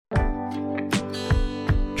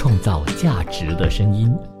造价值的声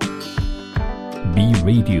音。B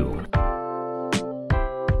Radio。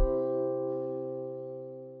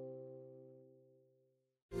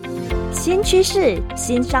新趋势、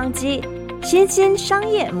新商机、新兴商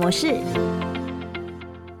业模式。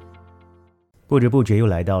不知不觉又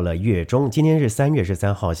来到了月中，今天是3月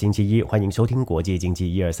13号星期一，欢迎收听国际经济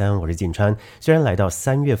123，我是晋川。虽然来到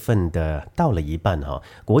3月份的到了一半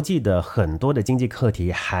国际的很多的经济课题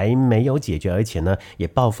还没有解决，而且呢也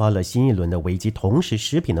爆发了新一轮的危机，同时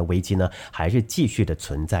食品的危机呢还是继续的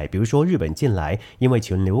存在。比如说日本近来因为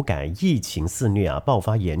禽流感疫情肆虐爆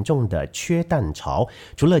发严重的缺蛋潮，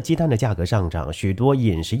除了鸡蛋的价格上涨，许多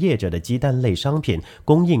饮食业者的鸡蛋类商品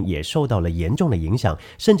供应也受到了严重的影响，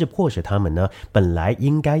甚至迫使他们呢本来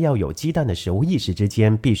应该要有鸡蛋的食物一时之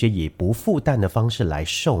间必须以不附蛋的方式来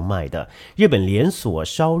售卖的。日本连锁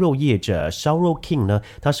烧肉业者烧肉 King 呢，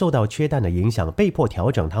他受到缺蛋的影响，被迫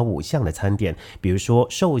调整他5项的餐点，比如说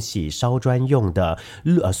寿喜烧专用的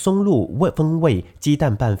松露风味鸡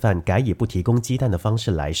蛋拌饭改以不提供鸡蛋的方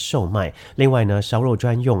式来售卖。另外呢，烧肉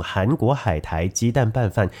专用韩国海苔鸡蛋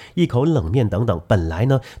拌饭、一口冷面等等，本来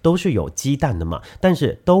呢都是有鸡蛋的嘛，但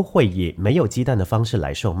是都会以没有鸡蛋的方式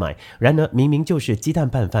来售卖。然而明明就是鸡蛋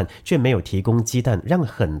拌饭，却没有提供鸡蛋，让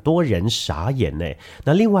很多人傻眼呢。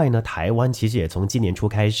那另外呢，台湾其实也从今年初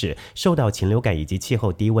开始受到禽流感以及气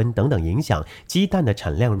候低温等等影响，鸡蛋的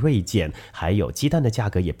产量锐减，还有鸡蛋的价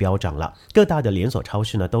格也飙涨了。各大的连锁超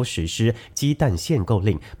市呢都实施鸡蛋限购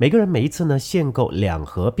令，每个人每一次呢限购2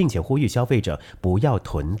盒，并且呼吁消费者不要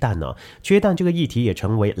囤蛋缺蛋这个议题也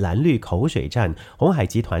成为蓝绿口水战。鸿海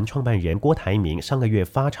集团创办人郭台铭上个月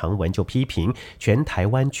发长文就批评全台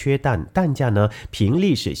湾缺蛋，蛋价呢凭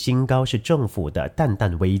历史新高，是政府的蛋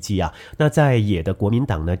危机那在野的国民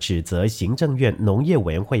党呢指责行政院农业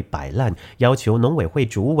委员会摆烂，要求农委会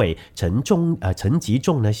主委陈吉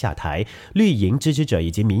仲呢下台。绿营支持者以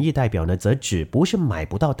及民意代表呢则指不是买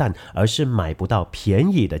不到蛋，而是买不到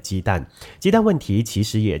便宜的鸡蛋。鸡蛋问题其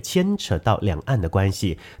实也牵扯到两岸的关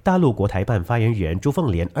系。大陆国台办发言人朱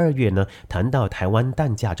凤莲2月呢谈到台湾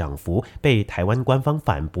蛋价涨幅被台湾官方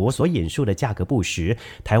反驳所引述的价格不实。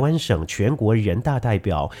台湾省全国人大代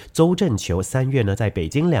表周振球3月呢在北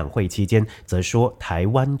京两会期间则说，台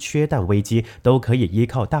湾缺蛋危机都可以依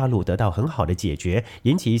靠大陆得到很好的解决，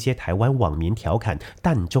引起一些台湾网民调侃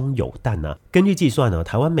蛋中有蛋根据计算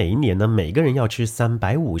台湾每一年呢每个人要吃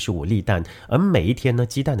355粒蛋，而每一天呢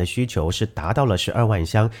鸡蛋的需求是达到了12万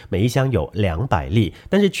箱，每一箱有200粒。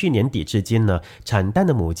但是去年底至今呢，产蛋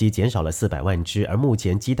的母鸡减少了400万只，而目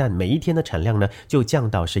前鸡蛋每一天的产量呢就降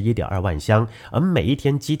到11.2万箱，而每一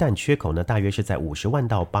天鸡蛋缺口呢大约是在50万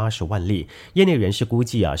到80万粒。业内人士估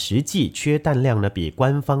计实际缺蛋量呢比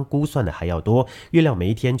官方估算的还要多，预料每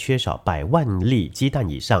一天缺少100万粒鸡蛋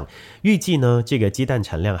以上。预计呢这个鸡蛋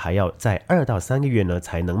产量还要在2到3个月呢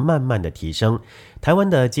才能慢慢的提升。台湾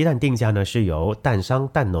的鸡蛋定价呢是由蛋商、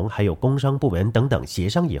蛋农还有工商部门等等协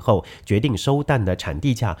商以后决定收蛋的产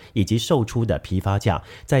地价以及售出的批发价。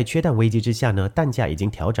在缺蛋危机之下呢，蛋价已经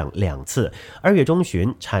调涨2次。2月中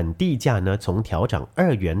旬产地价呢从调涨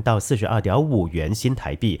2元到42.5元新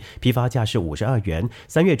台币，批发价是52元。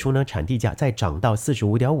3月初呢产地价再涨到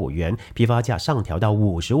45.5元，批发价上调到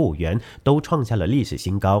55元，都创下了历史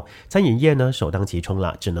新高。餐饮业呢首当其冲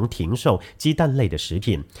了，只能停售鸡蛋类的食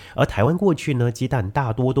品。而台湾过去呢鸡蛋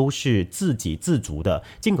大多都是自给自足的，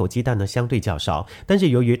进口鸡蛋呢相对较少。但是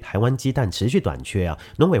由于台湾鸡蛋持续短缺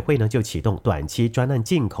农委会呢就启动短期专案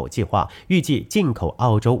进口计划，预计进口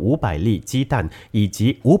澳洲500粒鸡蛋以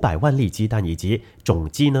及500万粒鸡蛋以及种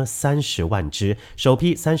鸡呢30万只。首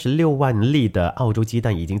批36万粒的澳洲鸡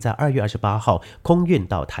蛋已经在2月28号空运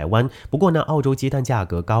到台湾。不过呢澳洲鸡蛋价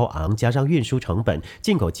格高昂，加上运输成本，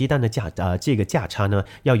进口鸡蛋的这个价差呢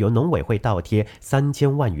要由农委会倒贴3000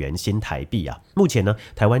万元新台币目前呢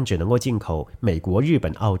台湾只能够进口美国、日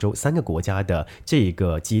本、澳洲3个国家的这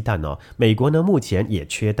个鸡蛋美国呢目前也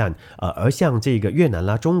缺蛋而像这个越南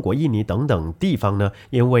啦、中国、印尼等等地方呢，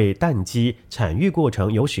因为蛋鸡产育过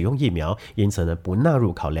程有使用疫苗，因此呢不纳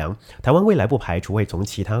入考量。台湾未来不排除会从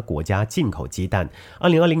其他国家进口鸡蛋。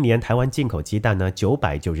2020年台湾进口鸡蛋呢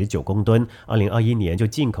999公吨，2021年就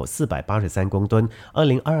进口483公吨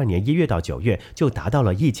，2022年1月到9月就达到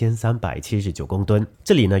了1379公吨。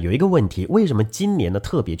这里呢有一个问题，为什么今年呢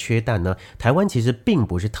特别缺蛋呢？台湾其实并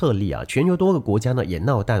不是特例全球多个国家呢也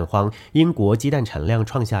闹蛋荒。英国鸡蛋产量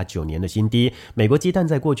创下9年的新低，美国鸡蛋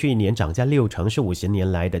在过去1年涨价6成，是50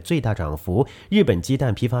年来的最大涨幅。日本鸡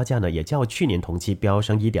蛋批发价呢也较去年同期飙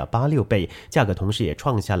升86倍，价格同时也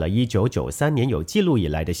创下了1993年有记录以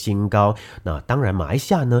来的新高。那当然马来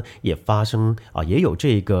西亚呢也发生也有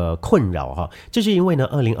这个困扰这是因为呢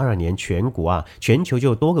2022年全球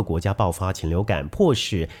就多个国家爆发禽流感，迫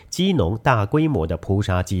使鸡农大规模的扑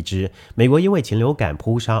杀鸡只。美国因为禽流感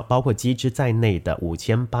扑杀包括鸡只在内的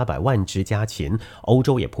5800万只家禽，欧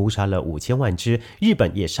洲也扑杀了5000万只，日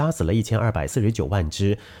本也杀死了1249万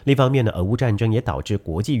只。另一方面呢，俄乌战争也导致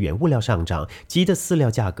国际原物料上涨，鸡的饲料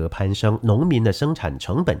价格攀升，农民的生产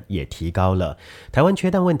成本也提高了。台湾缺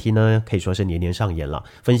蛋问题呢可以说是年年上演了，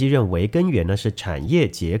分析认为根源呢是产业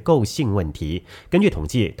结构性问题。根据统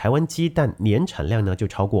计，台湾鸡蛋年产量呢就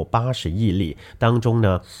超过80亿粒，当中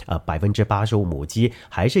呢85%母鸡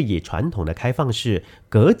还是以传统的开放式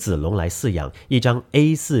格子笼来饲养，一张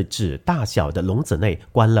A4 纸大小的笼子内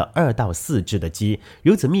关了2到4只的鸡，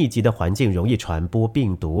如此密集的环境容易传播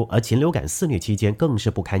病毒，而禽流感肆虐期间更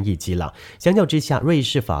是不堪一击了。相较之下，瑞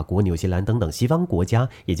士、法国、纽西兰等等西方国家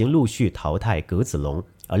已经陆续淘汰格子笼。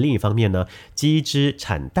而另一方面呢，鸡只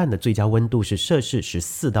产蛋的最佳温度是摄氏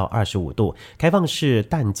14到25度，开放式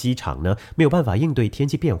蛋鸡场呢没有办法应对天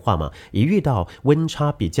气变化嘛，一遇到温差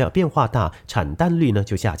比较变化大，产蛋率呢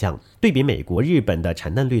就下降。对比美国、日本的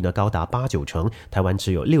产蛋率呢高达8-9成，台湾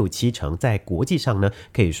只有6-7成，在国际上呢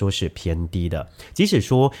可以说是偏低的。即使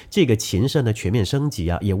说这个禽舍呢全面升级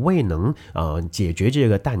也未能解决这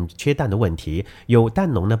个缺蛋的问题。有蛋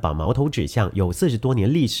农呢把矛头指向有40多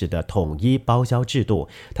年历史的统一包销制度。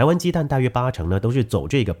台湾鸡蛋大约80%呢都是走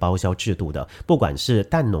这个包销制度的，不管是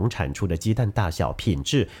蛋农产出的鸡蛋大小、品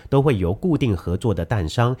质，都会由固定合作的蛋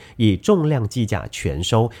商以重量计价全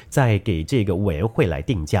收，再给这个委员会来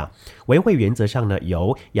定价。委员会原则上呢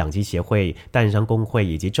由养鸡协会、蛋商工会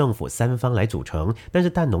以及政府3方来组成，但是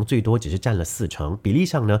蛋农最多只是占了4成，比例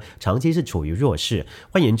上呢长期是处于弱势。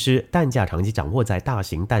换言之，蛋价长期掌握在大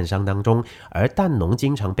型蛋商当中，而蛋农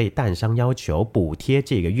经常被蛋商要求补贴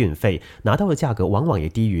这个运费，拿到的价格往往也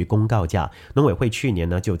低于公告价。农委会去年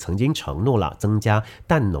呢就曾经承诺了增加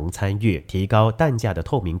蛋农参与，提高蛋价的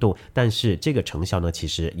透明度，但是这个成效呢其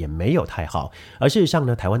实也没有太好。而事实上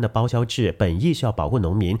呢，台湾的包销制本意是要保护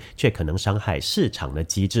农民，却可能伤害市场的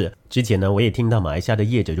机制。之前呢我也听到马来西亚的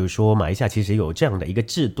业者就说，马来西亚其实有这样的一个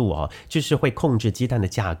制度就是会控制鸡蛋的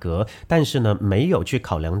价格，但是呢没有去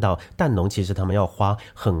考量到蛋农其实他们要花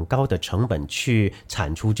很高的成本去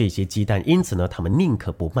产出这些鸡蛋，因此呢他们宁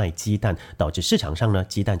可不卖鸡蛋，导致市场上呢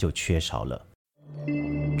鸡蛋就缺少了。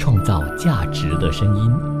创造价值的声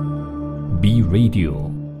音 B Radio。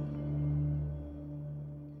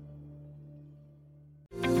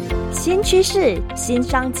 新趋势、新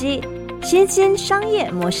商机、新兴商业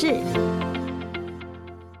模式。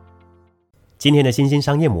今天的新兴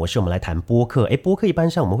商业模式，我们来谈播客。播客一般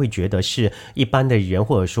上我们会觉得是一般的人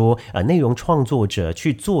或者说内容创作者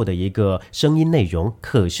去做的一个声音内容，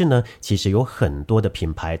可是呢其实有很多的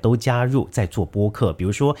品牌都加入在做播客。比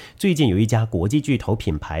如说最近有一家国际巨头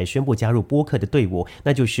品牌宣布加入播客的队伍，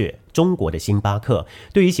那就是中国的星巴克。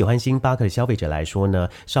对于喜欢星巴克的消费者来说呢，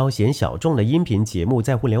稍显小众的音频节目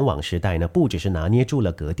在互联网时代呢，不只是拿捏住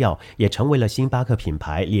了格调，也成为了星巴克品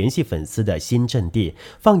牌联系粉丝的新阵地。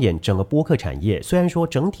放眼整个播客产业，虽然说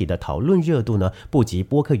整体的讨论热度呢不及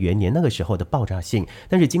播客元年那个时候的爆炸性，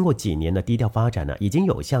但是经过几年的低调发展呢，已经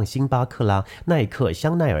有像星巴克啦、耐克、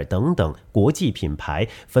香奈儿等等国际品牌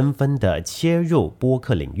纷纷的切入播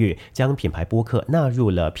客领域，将品牌播客纳入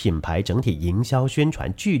了品牌整体营销宣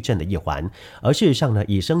传矩阵的一环。而事实上呢，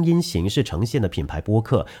以声音形式呈现的品牌播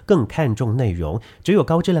客更看重内容，只有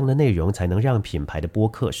高质量的内容才能让品牌的播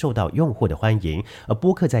客受到用户的欢迎。而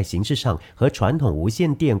播客在形式上和传统无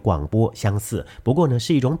线电广播相似，不过呢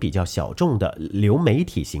是一种比较小众的流媒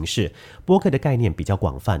体形式。播客的概念比较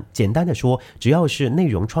广泛，简单的说，只要是内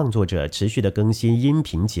容创作者持续的更新音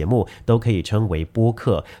频节目，都可以称为播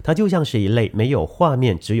客。它就像是一类没有画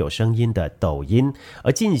面只有声音的抖音。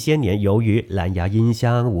而近些年由于蓝牙音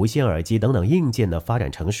箱、无线耳机等等硬件的发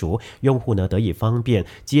展成熟，用户呢得以方便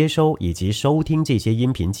接收以及收听这些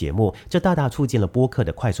音频节目，这大大促进了播客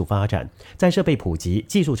的快速发展。在设备普及、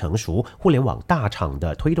技术成熟、互联网大厂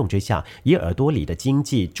的推动之下，以耳朵里的经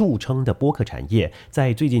济著称的播客产业，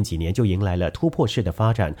在最近几年就迎来了突破式的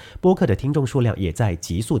发展，播客的听众数量也在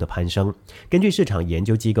急速的攀升。根据市场研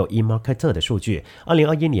究机构 eMarketer 的数据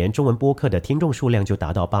，2021年中文播客的听众数量就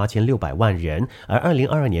达到8600万人，而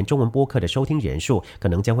2022年中文播客的收听人数可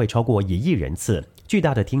能将会超过1亿人次。巨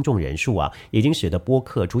大的听众人数已经使得播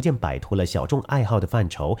客逐渐摆脱了小众爱好的范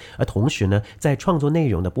畴，而同时呢，在创作内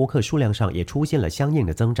容的播客数量上也出现了相应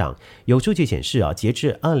的增长。有数据显示截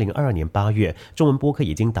至2022年8月，中文播客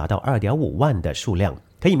已经达到2.5万的数量。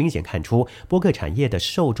可以明显看出，播客产业的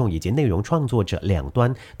受众以及内容创作者两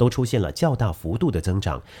端都出现了较大幅度的增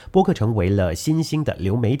长，播客成为了新兴的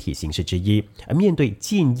流媒体形式之一。而面对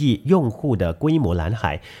近亿用户的规模蓝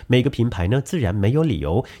海，每个品牌呢自然没有理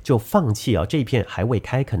由就放弃这片还未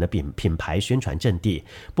开垦的品牌宣传阵地。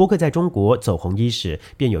播客在中国走红伊始，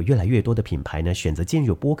便有越来越多的品牌呢选择进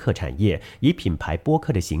入播客产业，以品牌播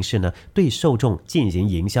客的形式呢对受众进行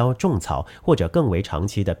营销种草，或者更为长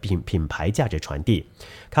期的品牌价值传递。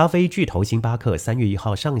咖啡巨头星巴克3月1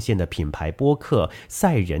号上线的品牌播客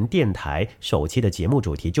赛人电台首期的节目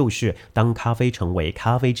主题就是当咖啡成为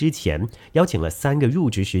咖啡之前，邀请了3个入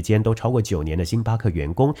职时间都超过9年的星巴克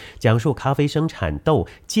员工，讲述咖啡生产豆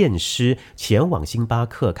鉴师前往星巴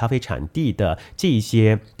克咖啡产地的这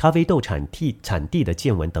些咖啡豆产地的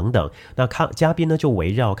见闻等等。那嘉宾呢就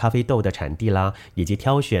围绕咖啡豆的产地啦，以及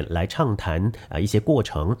挑选来畅谈一些过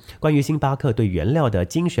程，关于星巴克对原料的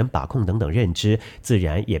精选把控等等认知，自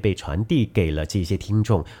然也被传递给了这些听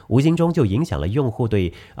众，无形中就影响了用户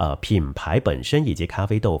对品牌本身以及咖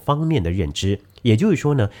啡豆方面的认知。也就是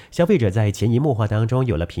说呢，消费者在潜移默化当中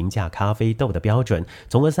有了评价咖啡豆的标准，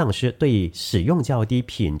从而丧失对使用较低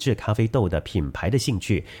品质咖啡豆的品牌的兴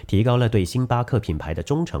趣，提高了对星巴克品牌的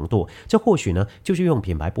忠诚度。这或许呢就是用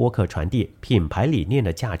品牌播客传递品牌理念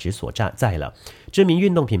的价值所在了。知名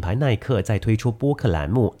运动品牌耐克在推出播客栏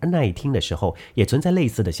目耐听的时候也存在类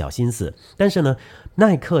似的小心思，但是呢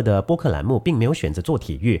耐克的播客栏目并没有选择做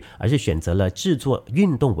体育，而是选择了制作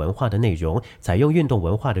运动文化的内容，采用运动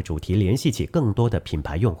文化的主题联系起更多的品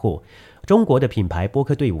牌用户。中国的品牌播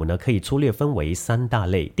客队伍呢，可以粗略分为3大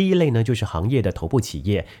类。第一类呢，就是行业的头部企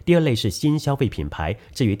业；第二类是新消费品牌；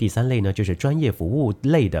至于第3类呢，就是专业服务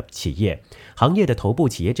类的企业。行业的头部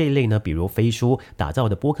企业这一类呢，比如飞书打造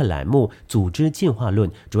的播客栏目《组织进化论》，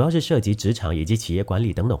主要是涉及职场以及企业管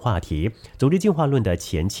理等等话题。组织进化论的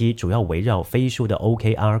前期主要围绕飞书的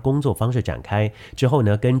OKR 工作方式展开，之后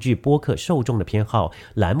呢，根据播客受众的偏好，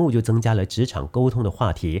栏目就增加了职场沟通的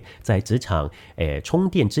话题，在职场充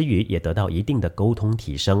电之余，也得到一定的沟通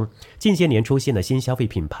提升。近些年出现的新消费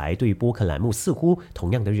品牌对于播客栏目似乎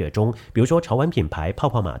同样的热衷，比如说潮玩品牌泡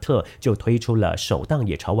泡玛特就推出了首档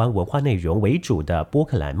以潮玩文化内容为主的播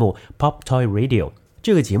客栏目 Pop Toy Radio。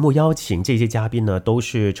这个节目邀请这些嘉宾呢，都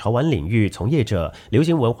是潮玩领域从业者、流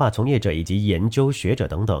行文化从业者以及研究学者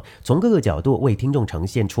等等，从各个角度为听众呈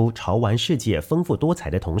现出潮玩世界丰富多彩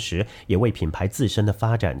的同时，也为品牌自身的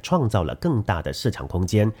发展创造了更大的市场空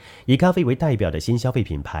间。以咖啡为代表的新消费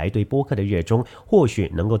品牌对播客的热衷，或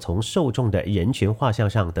许能够从受众的人群画像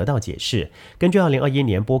上得到解释。根据2021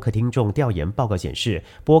年播客听众调研报告显示，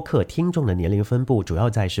播客听众的年龄分布主要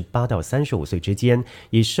在18到35岁之间，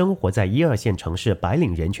以生活在1、2线城市白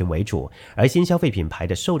领人群为主，而新消费品牌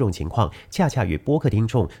的受众情况恰恰与播客听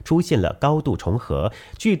众出现了高度重合。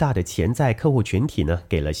巨大的潜在客户群体呢，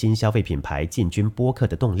给了新消费品牌进军播客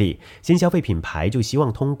的动力。新消费品牌就希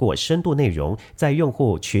望通过深度内容，在用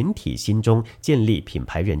户群体心中建立品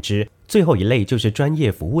牌认知。最后一类就是专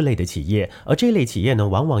业服务类的企业，而这类企业呢，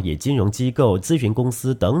往往以金融机构、咨询公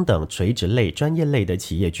司等等垂直类、专业类的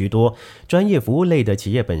企业居多。专业服务类的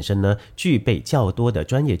企业本身呢，具备较多的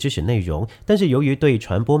专业知识内容，但是由于对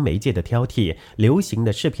传播媒介的挑剔，流行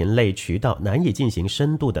的视频类渠道难以进行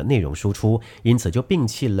深度的内容输出，因此就摒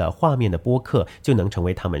弃了画面的播客，就能成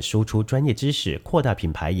为他们输出专业知识、扩大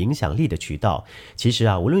品牌影响力的渠道。其实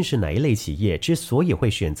无论是哪一类企业，之所以会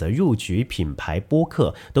选择入局品牌播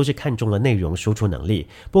客，都是看中了内容输出能力。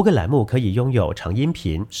播客栏目可以拥有长音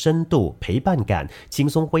频、深度、陪伴感、轻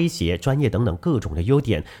松诙谐、专业等等各种的优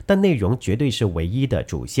点，但内容绝对是唯一的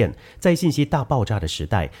主线。在信息大爆炸的时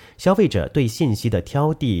代，消费者对信息的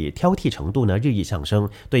挑剔程度呢日益上升，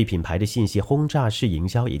对品牌的信息轰炸式营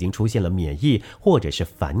销已经出现了免疫或者是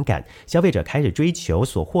反感。消费者开始追求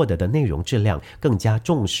所获得的内容质量，更加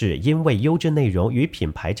重视因为优质内容与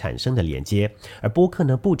品牌产生的连接。而播客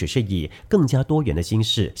呢，不只是以更加多元的形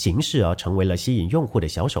式成为了吸引用户的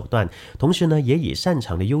小手段，同时呢，也以擅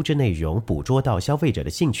长的优质内容捕捉到消费者的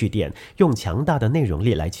兴趣点，用强大的内容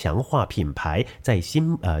力来强化品牌在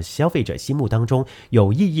消费者心目当中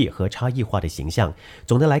有意义和差异化的形象。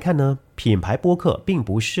总的来看呢，品牌播客并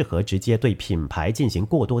不适合直接对品牌进行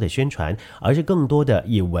过多的宣传，而是更多的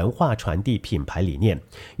以文化传递品牌理念。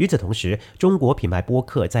与此同时，中国品牌播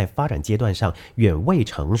客在发展阶段上远未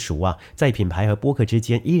成熟在品牌和播客之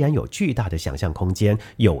间依然有巨大的想象空间，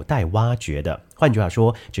有待挖掘的。换句话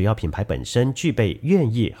说，只要品牌本身具备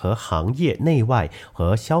愿意和行业内外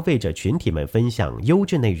和消费者群体们分享优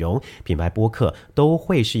质内容，品牌播客都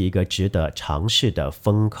会是一个值得尝试的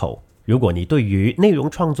风口。如果你对于内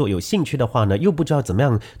容创作有兴趣的话呢，又不知道怎么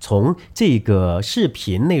样从这个视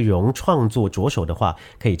频内容创作着手的话，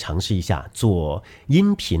可以尝试一下做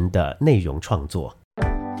音频的内容创作。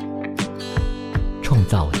创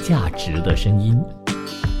造价值的声音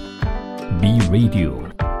 ，B Radio。